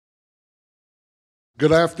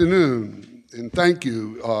Good afternoon, and thank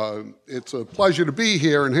you. It's a pleasure to be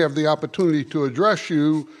here and have the opportunity to address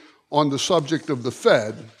you on the subject of the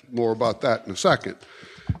Fed. More about that in a second.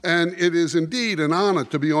 And it is indeed an honor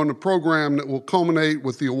to be on the program that will culminate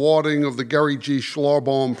with the awarding of the Gary G.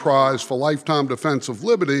 Schlarbaum Prize for Lifetime Defense of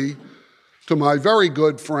Liberty to my very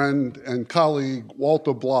good friend and colleague,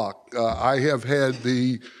 Walter Block. I have had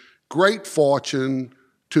the great fortune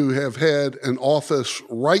to have had an office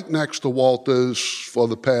right next to Walter's for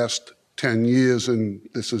the past 10 years, and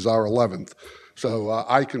this is our 11th. So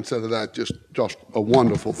I consider that just a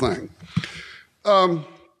wonderful thing.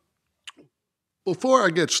 Before I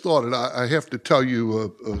get started, I have to tell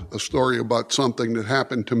you a story about something that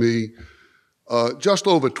happened to me just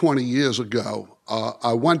over 20 years ago.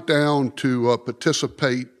 I went down to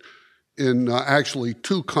participate in actually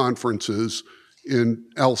two conferences in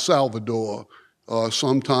El Salvador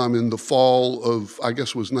sometime in the fall of, I guess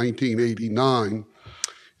it was 1989.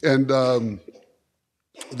 And the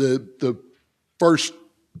first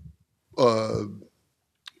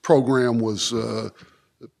program was a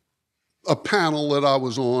panel that I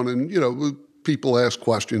was on, and, people asked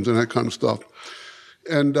questions and that kind of stuff.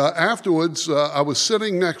 And afterwards, I was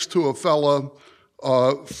sitting next to a fella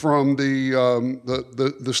from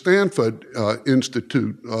the Stanford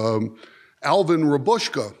Institute, Alvin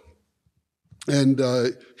Rabushka. And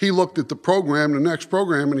he looked at the program, the next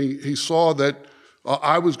program, and he saw that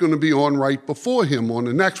I was going to be on right before him on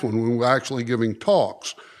the next one when we were actually giving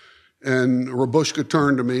talks. And Rabushka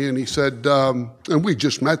turned to me and he said, and we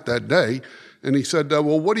just met that day, and he said,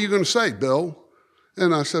 well, what are you going to say, Bill?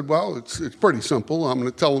 And I said, well, it's pretty simple. I'm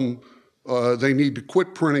going to tell them they need to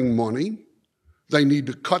quit printing money. They need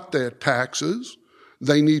to cut their taxes.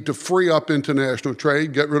 They need to free up international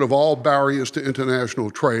trade, get rid of all barriers to international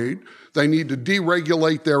trade. They need to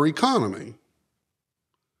deregulate their economy.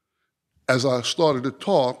 As I started to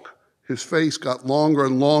talk, his face got longer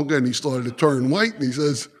and longer, and he started to turn white, and he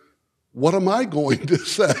says, what am I going to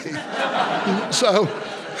say? So,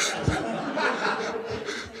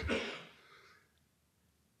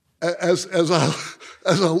 as I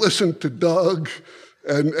listened to Doug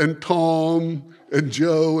and Tom and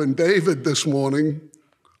Joe and David this morning,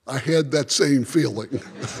 I had that same feeling,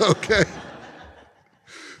 okay?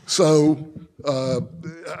 So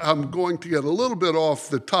I'm going to get a little bit off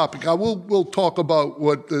the topic. We'll talk about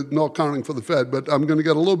what no accounting for the Fed, but I'm going to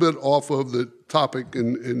get a little bit off of the topic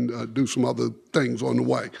and do some other things on the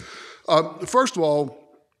way. First of all,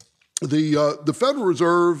 the Federal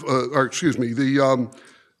Reserve, the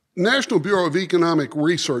National Bureau of Economic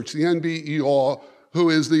Research, the NBER, who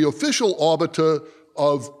is the official arbiter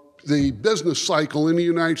of the business cycle in the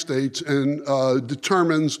United States and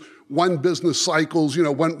determines when business cycles,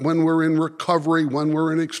 when we're in recovery, when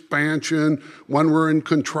we're in expansion, when we're in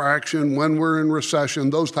contraction, when we're in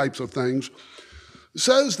recession, those types of things,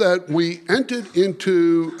 says that we entered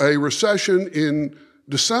into a recession in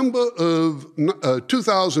December of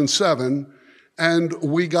 2007, and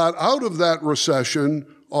we got out of that recession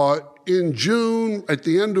in June, at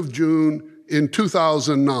the end of June, in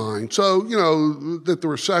 2009. So, that the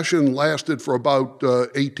recession lasted for about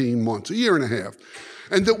 18 months, a year and a half,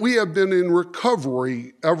 and that we have been in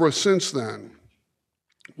recovery ever since then.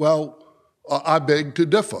 Well, I beg to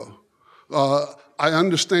differ. I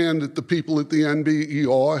understand that the people at the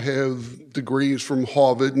NBER have degrees from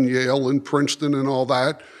Harvard and Yale and Princeton and all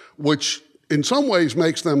that, which in some ways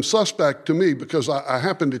makes them suspect to me because I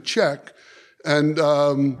happen to check, and,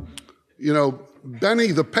 Benny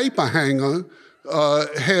the paper hanger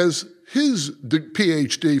has his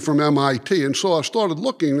PhD from MIT, and so I started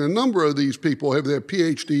looking, and a number of these people have their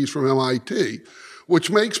PhDs from MIT, which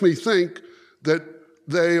makes me think that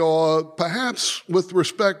they are perhaps, with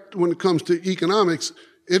respect when it comes to economics,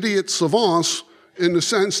 idiot savants in the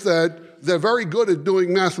sense that they're very good at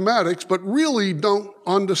doing mathematics, but really don't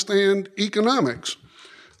understand economics.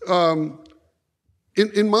 In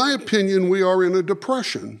my opinion, we are in a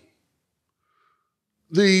depression.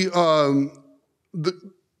 The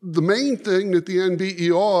main thing that the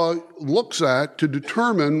NBER looks at to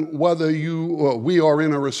determine whether we are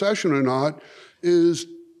in a recession or not is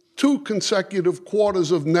 2 consecutive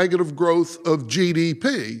quarters of negative growth of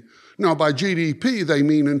GDP. Now, by GDP, they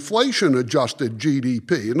mean inflation-adjusted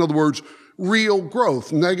GDP. In other words, real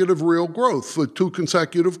growth, negative real growth for 2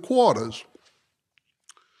 consecutive quarters.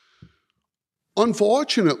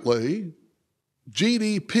 Unfortunately,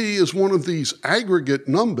 GDP is one of these aggregate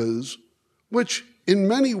numbers which in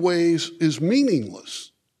many ways is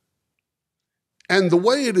meaningless. And the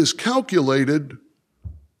way it is calculated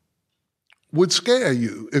would scare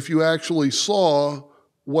you if you actually saw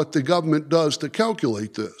what the government does to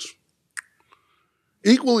calculate this.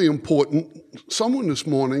 Equally important, someone this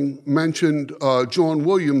morning mentioned John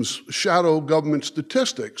Williams' shadow government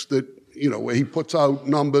statistics that, where he puts out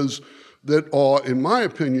numbers that are, in my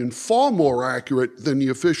opinion, far more accurate than the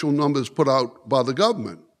official numbers put out by the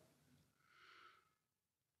government.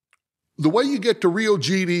 The way you get to real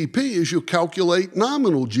GDP is you calculate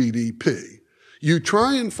nominal GDP. You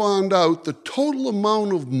try and find out the total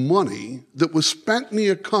amount of money that was spent in the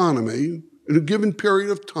economy in a given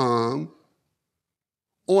period of time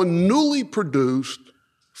on newly produced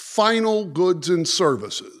final goods and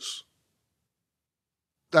services.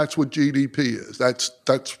 That's what GDP is. That's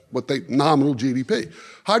what nominal GDP.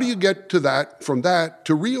 How do you get to that, from that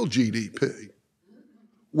to real GDP?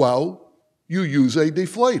 Well, you use a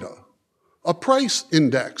deflator, a price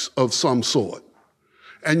index of some sort,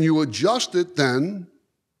 and you adjust it then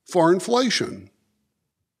for inflation.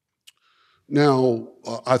 Now,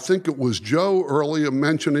 I think it was Joe earlier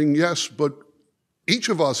mentioning, yes, but each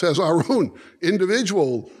of us has our own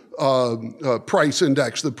individual price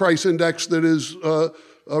index, the price index that is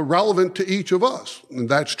relevant to each of us, and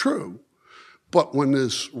that's true. But when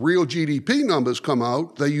this real GDP numbers come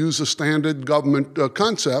out, they use the standard government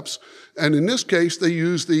concepts, and in this case, they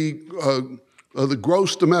use the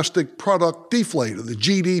gross domestic product deflator, the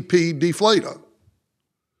GDP deflator.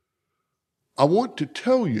 I want to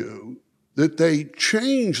tell you that they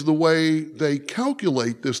changed the way they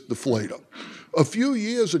calculate this deflator. A few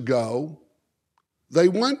years ago, they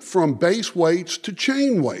went from base weights to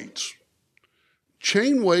chain weights.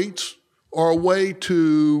 Chain weights are a way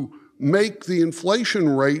to make the inflation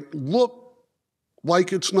rate look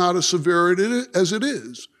like it's not as severe as it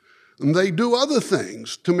is. And they do other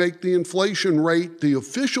things to make the inflation rate, the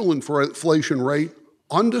official inflation rate,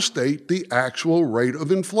 understate the actual rate of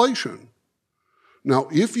inflation. Now,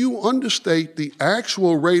 if you understate the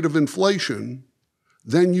actual rate of inflation,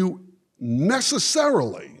 then you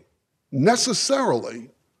necessarily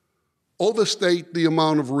overstate the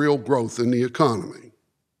amount of real growth in the economy.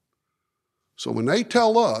 So when they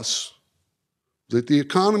tell us that the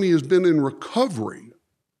economy has been in recovery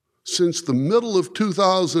since the middle of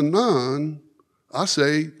 2009, I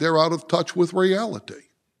say they're out of touch with reality.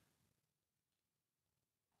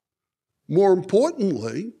 More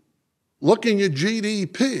importantly, looking at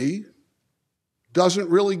GDP doesn't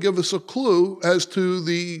really give us a clue as to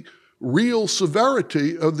the real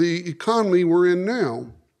severity of the economy we're in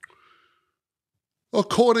now.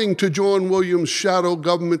 According to John Williams' shadow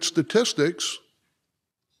government statistics,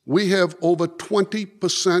 we have over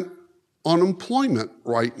 20% unemployment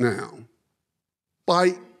right now.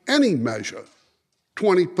 By any measure,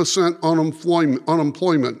 20%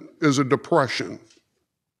 unemployment is a depression.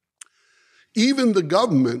 Even the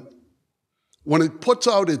government, when it puts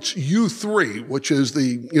out its U3, which is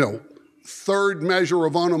the third measure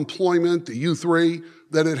of unemployment, the U3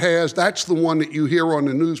 that it has, that's the one that you hear on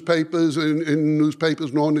the newspapers and in newspapers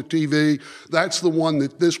and on the TV. That's the one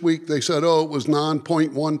that this week they said, it was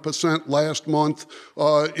 9.1% last month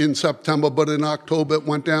in September, but in October it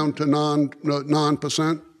went down to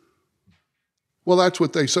 9%. Well, that's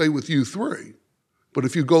what they say with U3. But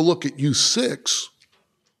if you go look at U6,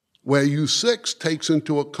 where U6 takes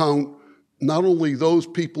into account not only those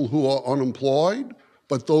people who are unemployed,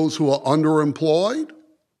 but those who are underemployed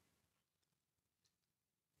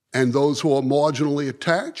and those who are marginally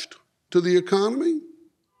attached to the economy,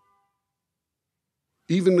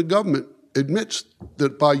 even the government admits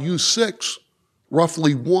that by U6,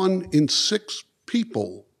 roughly 1 in 6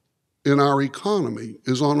 people in our economy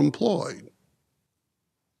is unemployed.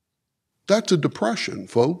 That's a depression,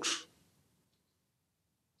 folks.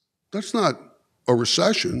 That's not a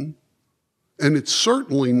recession, and it's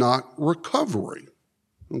certainly not recovery,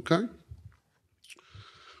 okay?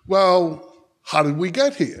 Well, how did we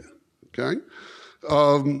get here, okay?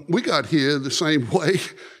 We got here the same way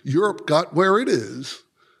Europe got where it is.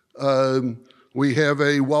 We have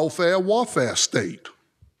a welfare warfare state.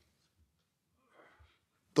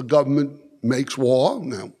 The government makes war.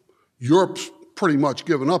 Now, Europe's pretty much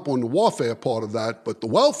given up on the warfare part of that, but the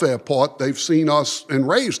welfare part, they've seen us and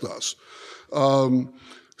raised us.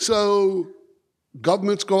 So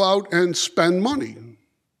governments go out and spend money.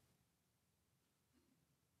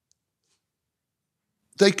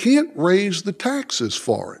 They can't raise the taxes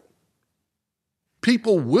for it.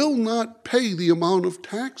 People will not pay the amount of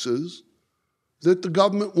taxes that the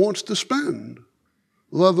government wants to spend,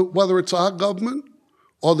 whether it's our government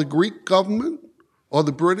or the Greek government or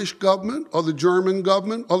the British government or the German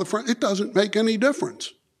government or the French. It doesn't make any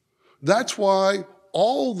difference. That's why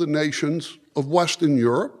all the nations of Western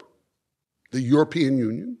Europe, the European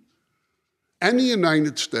Union, and the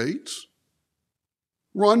United States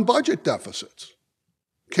run budget deficits.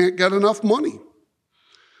 can't get enough money.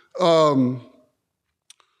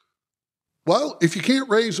 Well, if you can't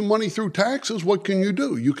raise the money through taxes, what can you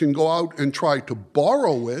do? You can go out and try to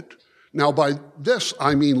borrow it. Now, by this,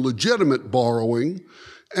 I mean legitimate borrowing.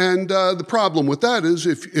 And the problem with that is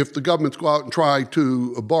if the governments go out and try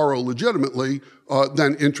to borrow legitimately,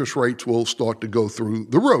 then interest rates will start to go through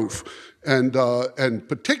the roof. And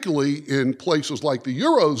particularly in places like the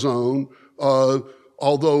Eurozone,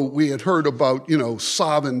 although we had heard about,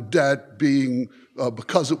 sovereign debt being,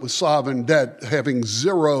 because it was sovereign debt, having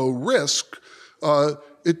zero risk,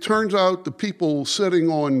 it turns out the people sitting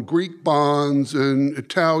on Greek bonds and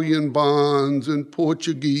Italian bonds and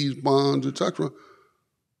Portuguese bonds, etc.,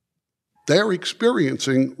 they're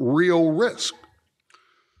experiencing real risk.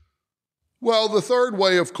 Well, the third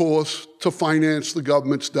way, of course, to finance the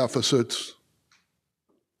government's deficits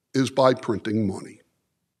is by printing money.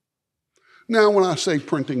 Now, when I say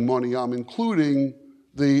printing money, I'm including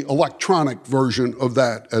the electronic version of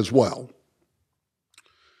that as well.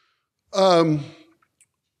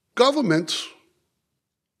 Governments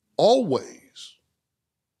always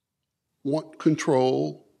want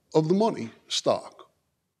control of the money stock.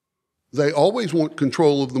 They always want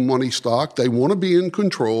control of the money stock. They want to be in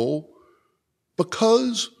control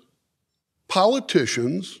because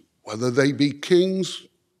politicians, whether they be kings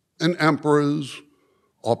and emperors,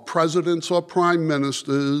 or presidents or prime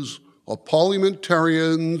ministers, or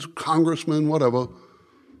parliamentarians, congressmen, whatever,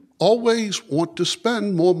 always want to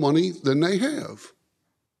spend more money than they have.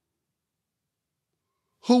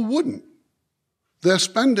 Who wouldn't? They're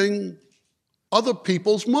spending other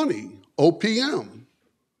people's money, OPM.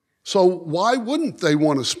 So why wouldn't they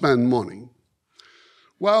want to spend money?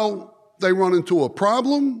 Well, they run into a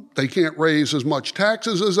problem. They can't raise as much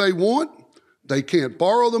taxes as they want. They can't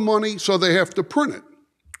borrow the money, so they have to print it.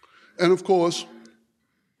 And of course,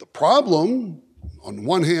 the problem, on the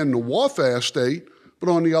one hand, the warfare state, but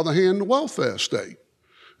on the other hand, the welfare state.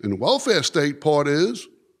 And the welfare state part is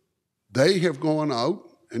they have gone out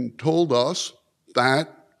and told us that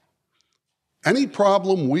any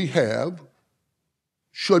problem we have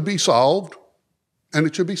should be solved, and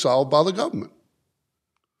it should be solved by the government.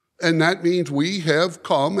 And that means we have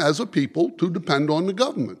come as a people to depend on the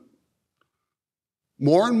government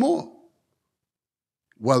more and more,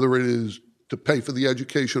 whether it is to pay for the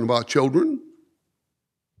education of our children,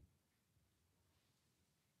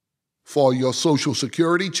 for your Social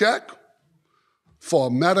Security check, for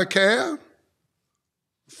Medicare,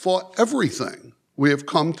 for everything. We have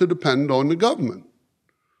come to depend on the government.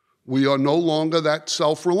 We are no longer that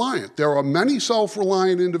self-reliant. There are many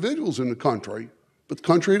self-reliant individuals in the country, but the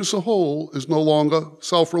country as a whole is no longer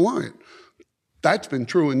self-reliant. That's been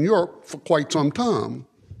true in Europe for quite some time.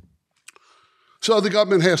 So the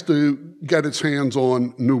government has to get its hands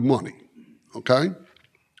on new money, okay?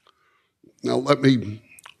 Now let me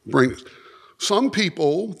bring this. Some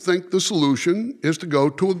people think the solution is to go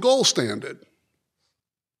to a gold standard.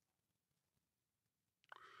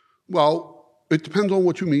 Well, it depends on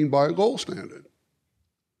what you mean by a gold standard.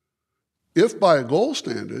 If by a gold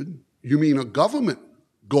standard, you mean a government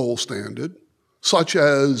gold standard, such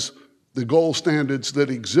as the gold standards that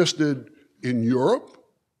existed in Europe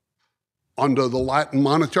under the Latin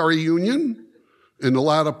Monetary Union in the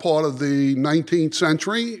latter part of the 19th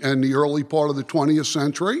century and the early part of the 20th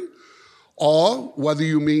century, or whether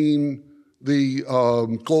you mean the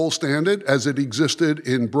gold standard as it existed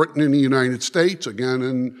in Britain and the United States, again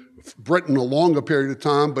in Britain a longer period of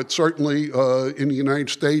time, but certainly in the United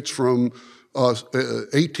States from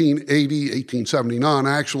 1880, 1879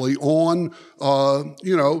 actually on,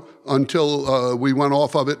 until we went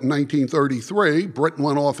off of it in 1933. Britain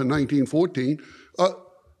went off in 1914.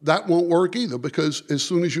 That won't work either, because as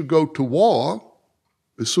soon as you go to war,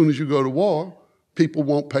 people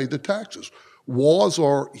won't pay the taxes. Wars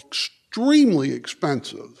are extremely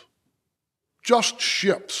expensive. Just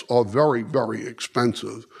ships are very, very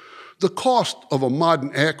expensive. The cost of a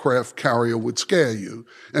modern aircraft carrier would scare you,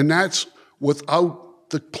 and that's without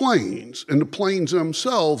the planes. And the planes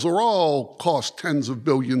themselves are all cost tens of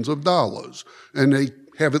billions of dollars, and they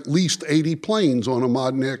have at least 80 planes on a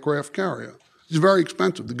modern aircraft carrier. It's very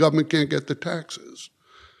expensive. The government can't get the taxes,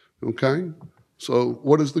 okay? So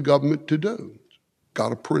what is the government to do? Got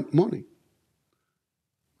to print money.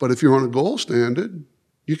 But if you're on a gold standard,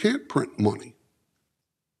 you can't print money,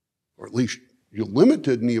 or at least you're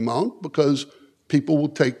limited in the amount, because people will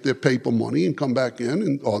take their paper money and come back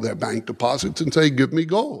in, or their bank deposits, and say, give me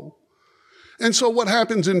gold. And so what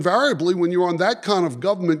happens invariably when you're on that kind of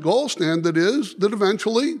government gold standard is that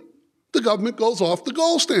eventually the government goes off the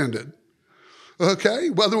gold standard. okay?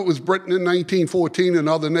 Whether it was Britain in 1914 and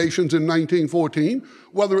other nations in 1914,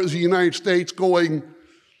 whether it was the United States going,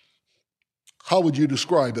 how would you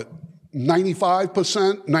describe it?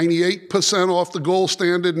 95%, 98% off the gold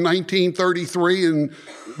standard in 1933, and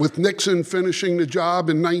with Nixon finishing the job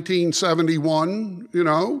in 1971, you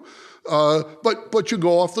know, but you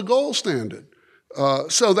go off the gold standard.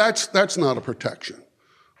 So that's not a protection.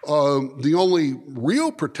 The only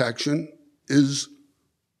real protection is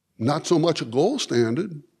not so much a gold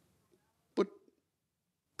standard, but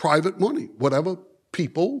private money, whatever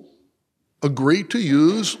people agree to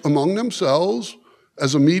use among themselves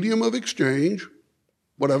as a medium of exchange,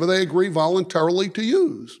 whatever they agree voluntarily to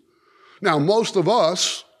use. Now, most of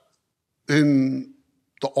us in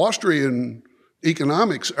the Austrian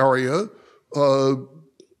economics area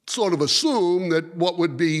sort of assume that what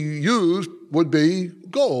would be used would be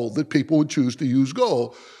gold, that people would choose to use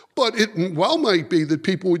gold. But it well might be that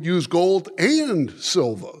people would use gold and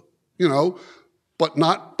silver, you know, but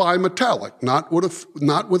not bimetallic, not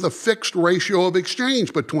with a fixed ratio of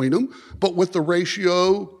exchange between them, but with the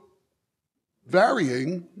ratio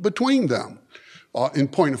varying between them. In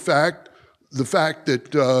point of fact, the fact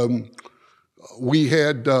that we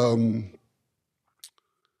had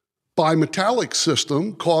bimetallic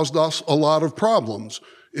system caused us a lot of problems.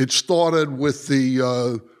 It started with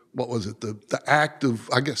the what was it? The Act of,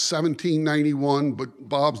 I guess, 1791. But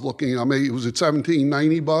Bob's looking at me. Was it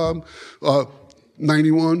 1790, Bob?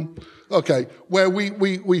 91? Okay, where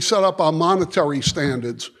we set up our monetary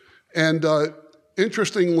standards. And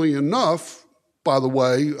interestingly enough, by the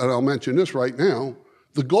way, and I'll mention this right now,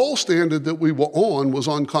 the gold standard that we were on was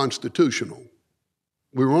unconstitutional.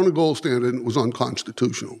 We were on a gold standard and it was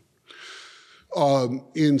unconstitutional.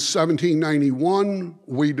 In 1791,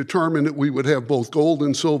 we determined that we would have both gold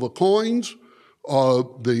and silver coins.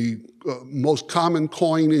 The most common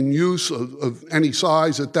coin in use of any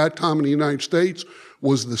size at that time in the United States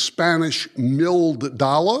was the Spanish milled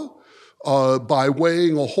dollar. By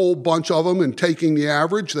weighing a whole bunch of them and taking the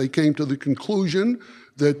average, they came to the conclusion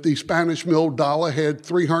that the Spanish milled dollar had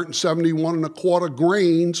 371 and a quarter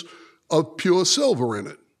grains of pure silver in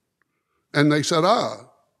it. And they said,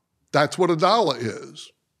 that's what a dollar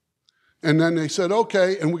is. And then they said,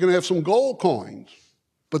 okay, and we're going to have some gold coins.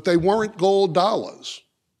 But they weren't gold dollars.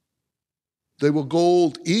 They were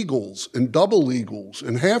gold eagles and double eagles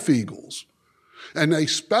and half eagles. And they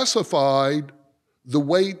specified the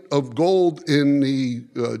weight of gold in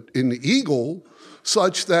the eagle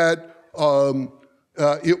such that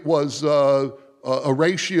it was a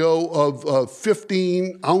ratio of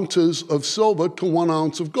 15 ounces of silver to 1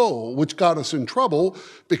 ounce of gold, which got us in trouble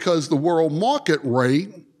because the world market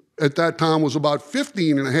rate at that time was about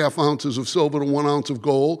 15 and a half ounces of silver to 1 ounce of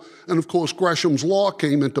gold. And of course, Gresham's law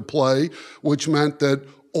came into play, which meant that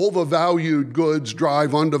overvalued goods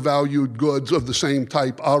drive undervalued goods of the same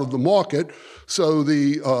type out of the market. So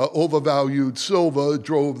the overvalued silver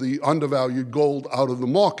drove the undervalued gold out of the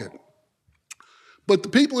market. But the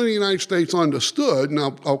people in the United States understood, and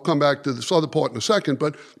I'll come back to this other part in a second,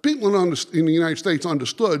 but people in the United States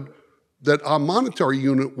understood that our monetary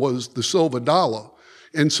unit was the silver dollar.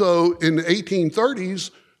 And so in the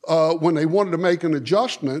 1830s, when they wanted to make an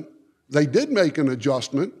adjustment, they did make an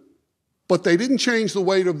adjustment, but they didn't change the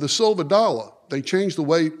weight of the silver dollar. They changed the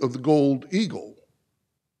weight of the gold eagle.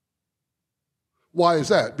 Why is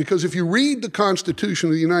that? Because if you read the Constitution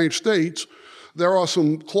of the United States, there are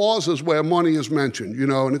some clauses where money is mentioned, you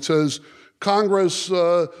know, and it says, Congress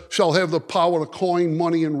shall have the power to coin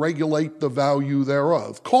money and regulate the value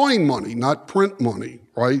thereof. Coin money, not print money,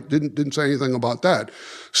 right? Didn't say anything about that.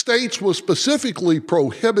 States were specifically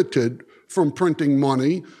prohibited from printing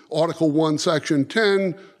money. Article 1, Section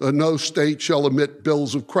 10, no state shall emit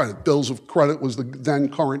bills of credit. Bills of credit was the then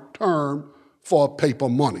current term for paper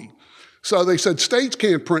money. So they said states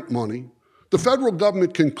can't print money. The federal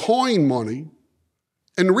government can coin money.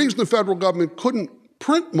 And the reason the federal government couldn't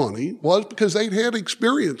print money was because they'd had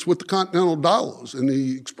experience with the continental dollars, and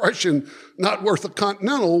the expression "not worth a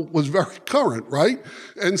continental" was very current, right?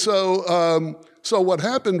 And so, so what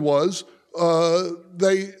happened was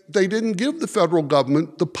they didn't give the federal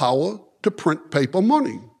government the power to print paper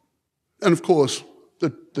money. And of course, the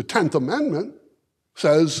 10th Amendment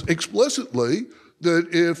says explicitly that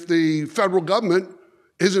if the federal government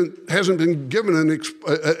hasn't been given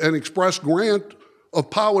an express grant of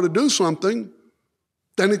power to do something,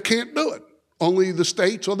 then it can't do it. Only the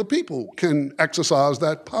states or the people can exercise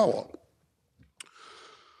that power.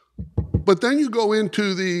 But then you go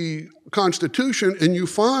into the Constitution and you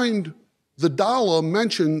find the dollar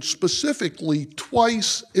mentioned specifically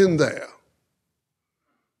twice in there.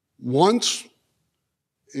 Once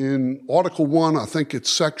in Article 1, I think it's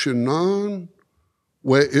Section 9,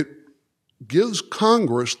 where it gives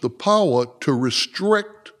Congress the power to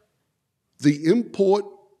restrict the import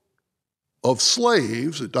of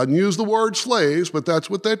slaves. It doesn't use the word slaves, but that's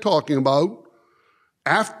what they're talking about,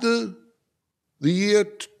 after the year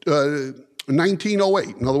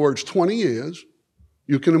 1908. In other words, 20 years.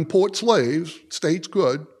 You can import slaves, states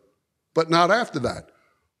could, but not after that.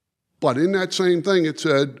 But in that same thing, it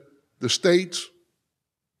said the states,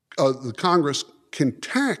 the Congress can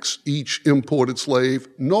tax each imported slave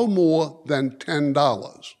no more than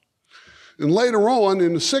 $10. And later on,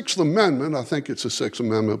 in the Sixth Amendment, I think it's the Sixth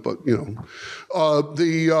Amendment, but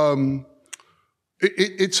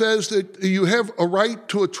it says that you have a right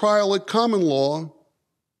to a trial at common law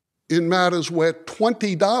in matters where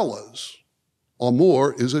 $20 or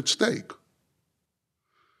more is at stake.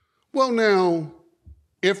 Well, now,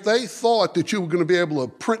 if they thought that you were going to be able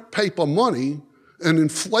to print paper money and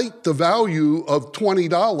inflate the value of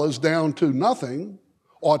 $20 down to nothing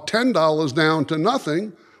or $10 down to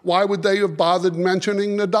nothing, why would they have bothered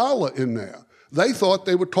mentioning the dollar in there? They thought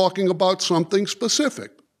they were talking about something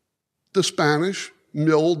specific, the Spanish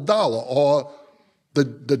milled dollar, or the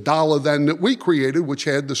dollar then that we created, which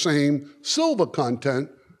had the same silver content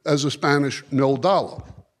as the Spanish milled dollar.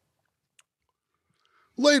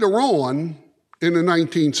 Later on, in the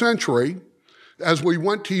 19th century, as we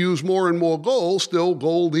went to use more and more gold, still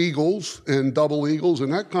gold eagles and double eagles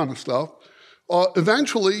and that kind of stuff,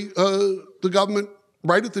 eventually the government,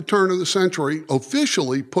 right at the turn of the century,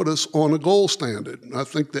 officially put us on a gold standard. I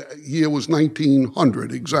think the year was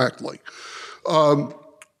 1900 exactly. Well,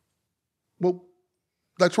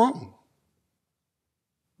 that's wrong.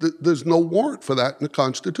 There's no warrant for that in the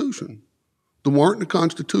Constitution. The warrant in the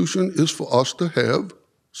Constitution is for us to have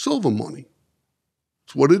silver money.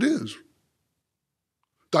 It's what it is.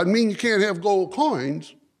 Doesn't mean you can't have gold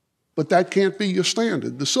coins, but that can't be your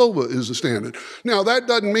standard. The silver is the standard. Now, that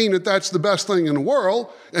doesn't mean that that's the best thing in the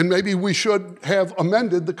world, and maybe we should have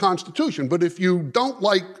amended the Constitution. But if you don't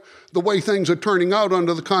like the way things are turning out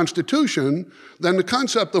under the Constitution, then the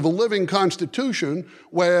concept of a living Constitution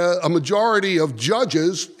where a majority of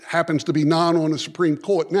judges, happens to be 9 on the Supreme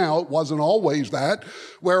Court now, it wasn't always that,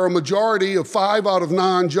 where a majority of 5 out of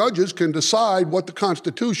 9 judges can decide what the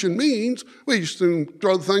Constitution means, we just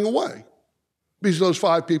throw the thing away. Because those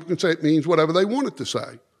 5 people can say it means whatever they want it to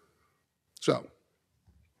say. So,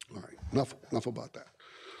 all right, enough about that.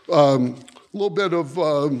 A little bit of,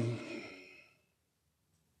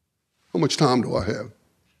 how much time do I have?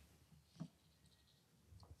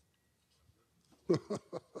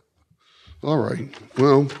 All right,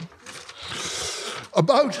 well,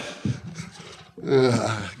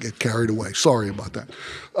 get carried away, sorry about that.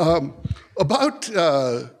 About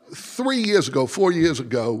 4 years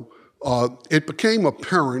ago, it became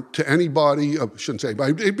apparent to anybody, I shouldn't say,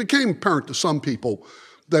 but it became apparent to some people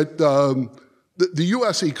that the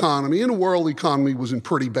U.S. economy and the world economy was in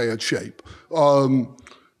pretty bad shape.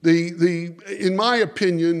 In my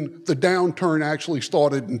opinion, the downturn actually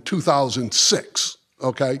started in 2006,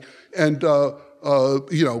 okay? And,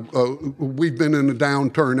 we've been in a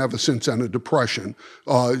downturn ever since then, a depression.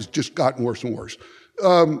 It's just gotten worse and worse.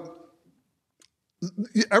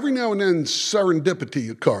 Every now and then, serendipity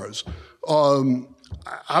occurs.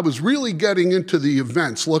 I was really getting into the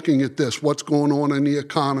events, looking at this, what's going on in the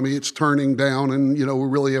economy, it's turning down, and, we're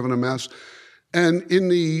really having a mess. And in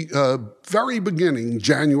the very beginning,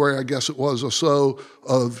 January, I guess it was, or so,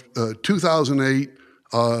 of 2008,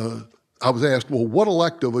 I was asked, well, what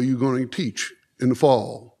elective are you going to teach in the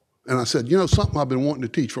fall? And I said, something I've been wanting to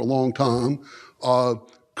teach for a long time,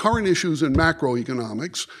 current issues in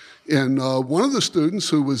macroeconomics. And one of the students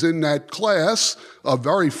who was in that class, a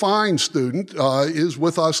very fine student, is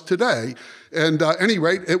with us today. And at any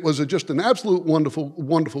rate, it was just an absolute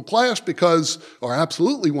wonderful class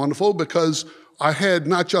absolutely wonderful because I had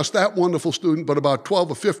not just that wonderful student, but about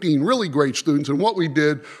 12 or 15 really great students. And what we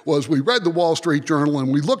did was we read the Wall Street Journal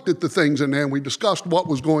and we looked at the things in there and we discussed what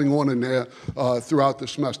was going on in there throughout the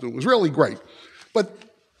semester. It was really great. But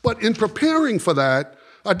in preparing for that,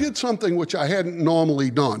 I did something which I hadn't normally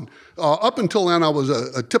done. Up until then, I was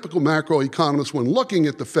a typical macroeconomist. When looking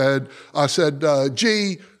at the Fed, I said,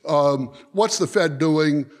 what's the Fed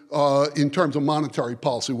doing in terms of monetary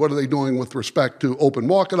policy? What are they doing with respect to open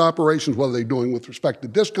market operations? What are they doing with respect to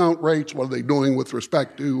discount rates? What are they doing with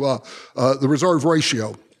respect to the reserve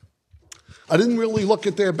ratio? I didn't really look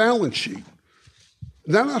at their balance sheet.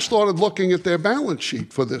 Then I started looking at their balance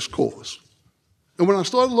sheet for this course. And when I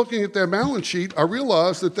started looking at their balance sheet, I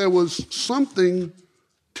realized that there was something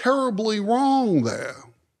terribly wrong there,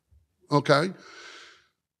 okay?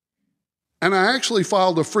 And I actually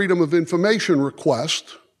filed a Freedom of Information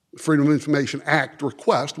request, Freedom of Information Act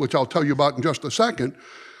request, which I'll tell you about in just a second.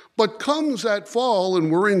 But comes that fall,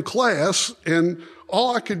 and we're in class, and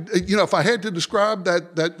all I could, if I had to describe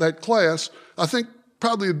that class, I think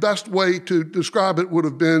probably the best way to describe it would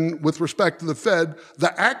have been, with respect to the Fed,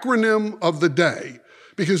 the acronym of the day.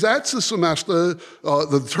 Because that's the semester,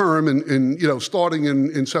 the term, starting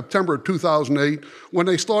in September of 2008, when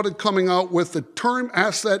they started coming out with the Term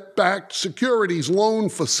Asset-Backed Securities Loan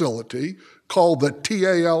Facility, called the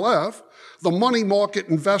TALF, the Money Market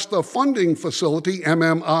Investor Funding Facility,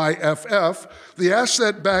 MMIFF, the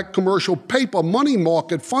Asset-Backed Commercial Paper Money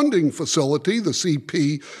Market Funding Facility, the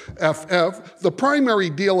CPFF, the Primary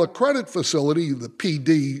Dealer Credit Facility, the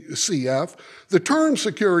PDCF, the Term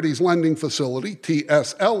Securities Lending Facility,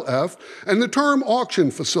 TSLF, and the Term Auction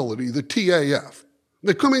Facility, the TAF.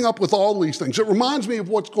 They're coming up with all these things. It reminds me of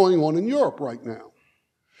what's going on in Europe right now.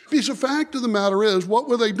 Because the fact of the matter is, what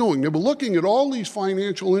were they doing? They were looking at all these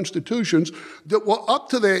financial institutions that were up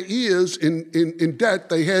to their ears in debt.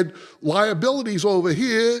 They had liabilities over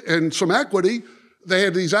here and some equity. They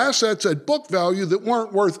had these assets at book value that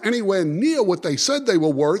weren't worth anywhere near what they said they were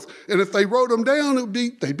worth. And if they wrote them down,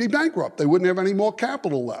 they'd be bankrupt. They wouldn't have any more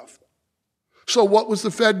capital left. So what was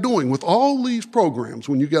the Fed doing with all these programs?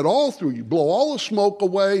 When you get all through, you blow all the smoke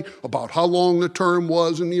away about how long the term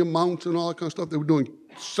was and the amounts and all that kind of stuff. They were doing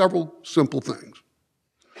several simple things.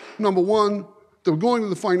 Number one, they were going to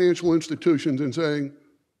the financial institutions and saying,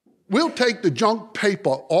 we'll take the junk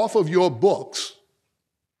paper off of your books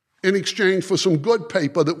in exchange for some good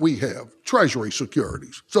paper that we have, Treasury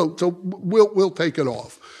securities. So we'll take it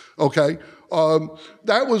off, okay?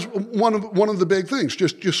 That was one of the big things,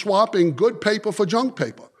 just swapping good paper for junk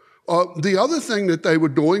paper. The other thing that they were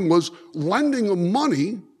doing was lending them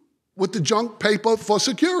money with the junk paper for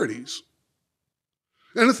securities.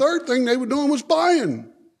 And the third thing they were doing was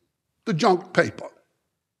buying the junk paper.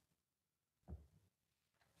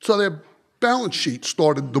 So their balance sheet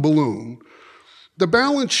started to balloon. The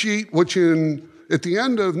balance sheet, which at the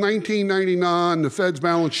end of 1999, the Fed's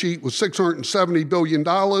balance sheet was $670 billion.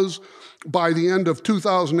 By the end of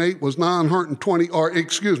 2008 was at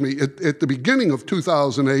the beginning of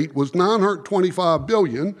 2008 was $925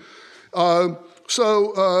 billion.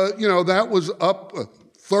 That was up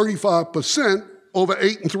 35%. Over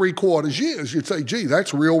 8 3/4 years. You'd say, gee,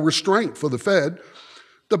 that's real restraint for the Fed.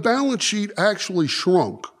 The balance sheet actually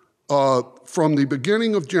shrunk from the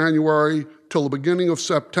beginning of January till the beginning of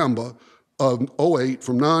September of 2008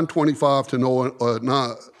 from 925 to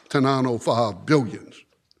 905 billions.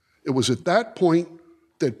 It was at that point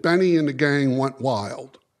that Benny and the gang went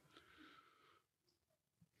wild.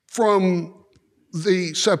 From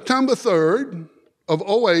the September 3rd of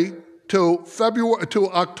 2008 till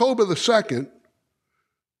October the 2nd,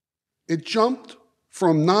 it jumped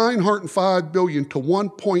from $905 billion to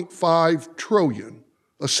 $1.5 trillion,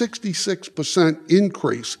 a 66%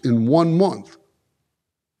 increase in 1 month.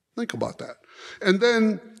 Think about that. And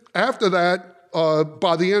then after that,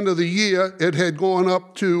 by the end of the year, it had gone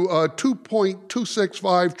up to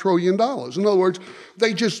 $2.265 trillion. In other words,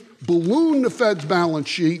 they just ballooned the Fed's balance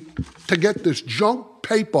sheet to get this junk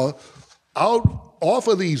paper off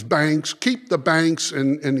of these banks, keep the banks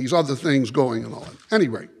and these other things going and all that.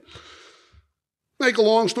 Anyway. Make a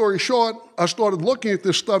long story short, I started looking at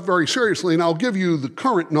this stuff very seriously, and I'll give you the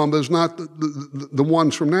current numbers, not the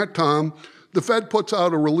ones from that time. The Fed puts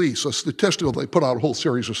out a release, they put out a whole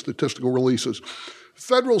series of statistical releases.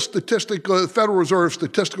 Federal Reserve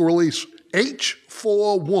statistical release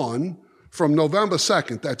H41 from November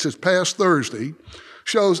 2nd, that's this past Thursday,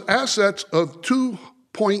 shows assets of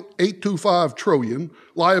 $2.825 trillion,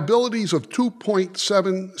 liabilities of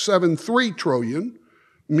 $2.773 trillion,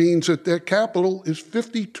 means that their capital is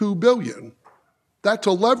 $52 billion. That's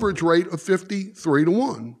a leverage rate of 53 to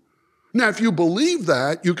 1. Now, if you believe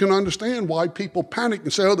that, you can understand why people panic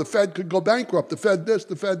and say, oh, the Fed could go bankrupt, the Fed this,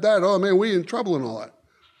 the Fed that, oh, man, we're in trouble and all that.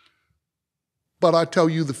 But I tell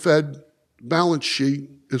you, the Fed balance sheet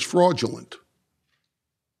is fraudulent.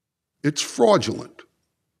 It's fraudulent.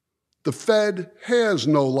 The Fed has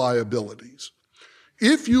no liabilities.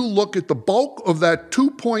 If you look at the bulk of that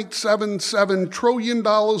 $2.77 trillion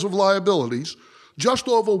of liabilities, just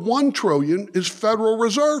over $1 trillion is Federal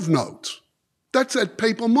Reserve notes. That's that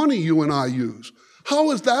paper money you and I use. How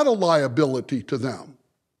is that a liability to them?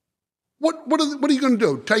 What are you going to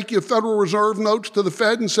do? Take your Federal Reserve notes to the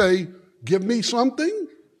Fed and say, give me something?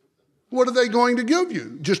 What are they going to give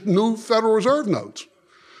you? Just new Federal Reserve notes.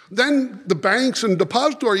 Then the banks and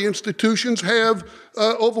depository institutions have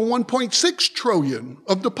over $1.6 trillion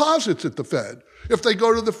of deposits at the Fed. If they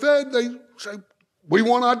go to the Fed, they say, We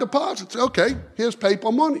want our deposits. Okay, here's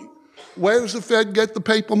paper money. Where does the Fed get the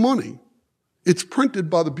paper money? It's printed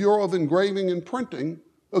by the Bureau of Engraving and Printing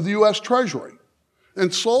of the U.S. Treasury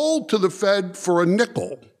and sold to the Fed for a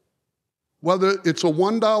nickel. Whether it's a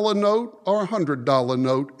 $1 note or a $100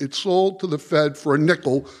 note, it's sold to the Fed for a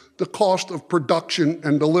nickel, the cost of production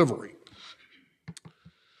and delivery.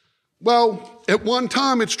 Well, at one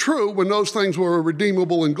time, it's true, when those things were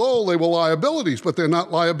redeemable in gold, they were liabilities, but they're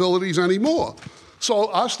not liabilities anymore.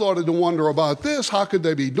 So I started to wonder about this. How could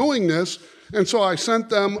they be doing this? And so I sent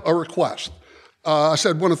them a request. I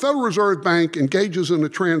said, when a Federal Reserve Bank engages in a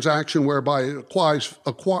transaction whereby it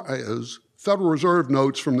acquires Federal Reserve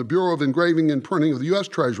notes from the Bureau of Engraving and Printing of the U.S.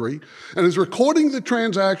 Treasury and is recording the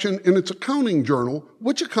transaction in its accounting journal,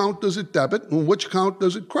 which account does it debit and which account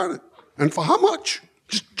does it credit? And for how much?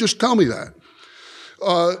 Just tell me that.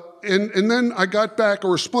 And then I got back a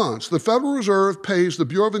response. The Federal Reserve pays the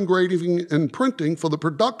Bureau of Engraving and Printing for the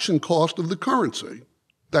production cost of the currency.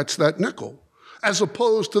 That's that nickel, as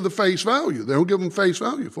opposed to the face value. They don't give them face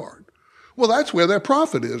value for it. Well, that's where their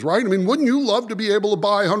profit is, right? I mean, wouldn't you love to be able to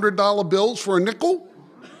buy $100 bills for a nickel?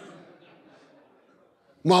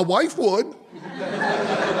 My wife would.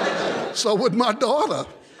 So would my daughter.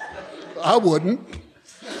 I wouldn't.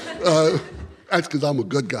 That's because I'm a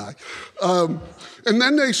good guy. And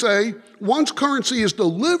then they say, once currency is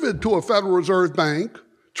delivered to a Federal Reserve Bank,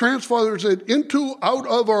 transfers it into, out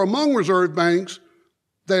of, or among reserve banks,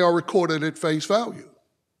 they are recorded at face value.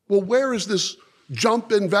 Well, where is this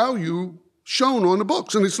jump in value shown on the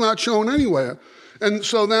books? And it's not shown anywhere. And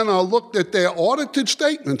so then I looked at their audited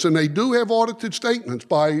statements, and they do have audited statements.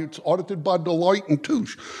 It's audited by Deloitte and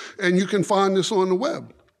Touche, and you can find this on the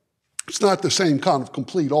web. It's not the same kind of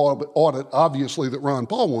complete audit, obviously, that Ron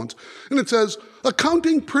Paul wants. And it says,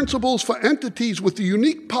 accounting principles for entities with the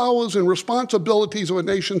unique powers and responsibilities of a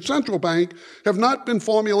nation's central bank have not been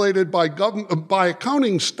formulated by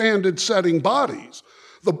accounting standard-setting bodies.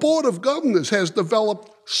 The Board of Governors has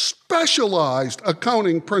developed specialized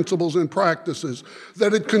accounting principles and practices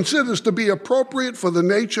that it considers to be appropriate for the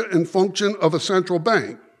nature and function of a central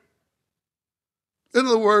bank. In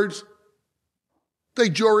other words, they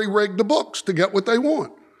jury-rig the books to get what they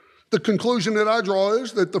want. The conclusion that I draw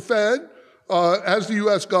is that the Fed, as the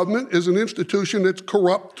U.S. government, is an institution that's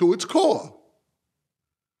corrupt to its core.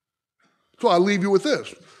 So I leave you with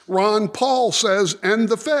this. Ron Paul says, end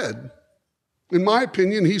the Fed. In my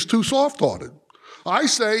opinion, he's too soft-hearted. I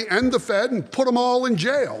say, end the Fed and put them all in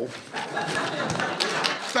jail.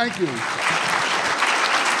 Thank you.